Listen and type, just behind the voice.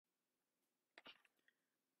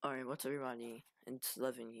Alright, what's up everybody? It's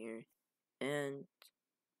Levin here, and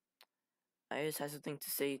I just have something to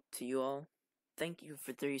say to you all. Thank you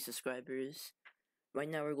for 30 subscribers. Right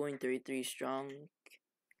now we're going 33 strong,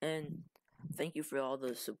 and thank you for all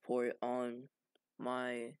the support on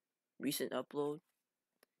my recent upload.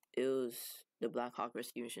 It was the Black Hawk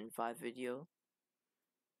Rescue Mission 5 video.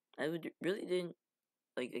 Really didn't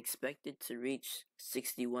expect it to reach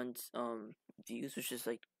 61 views, which is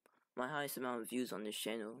my highest amount of views on this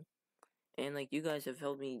channel. And you guys have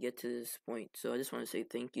helped me get to this point, so I just want to say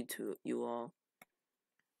thank you to you all.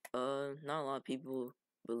 Not a lot of people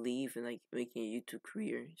believe in making a YouTube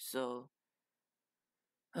career, so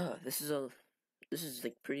this is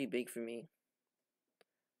pretty big for me.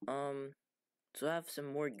 So I have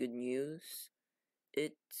some more good news.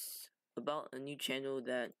 It's about a new channel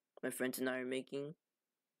that my friends and I are making.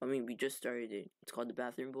 I mean, we just started it. It's called The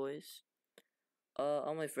Bathroom Boys.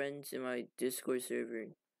 All my friends in my Discord server,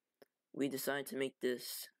 we decided to make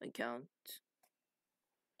this account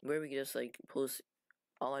where we can just post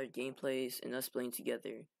all our gameplays and us playing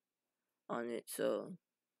together on it. So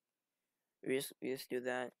we just do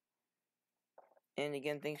that. And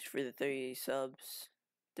again, thanks for the 30 subs,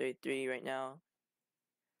 33 right now.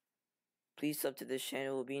 Please sub to this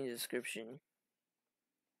channel, will be in the description.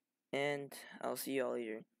 And I'll see y'all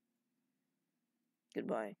later.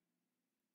 Goodbye.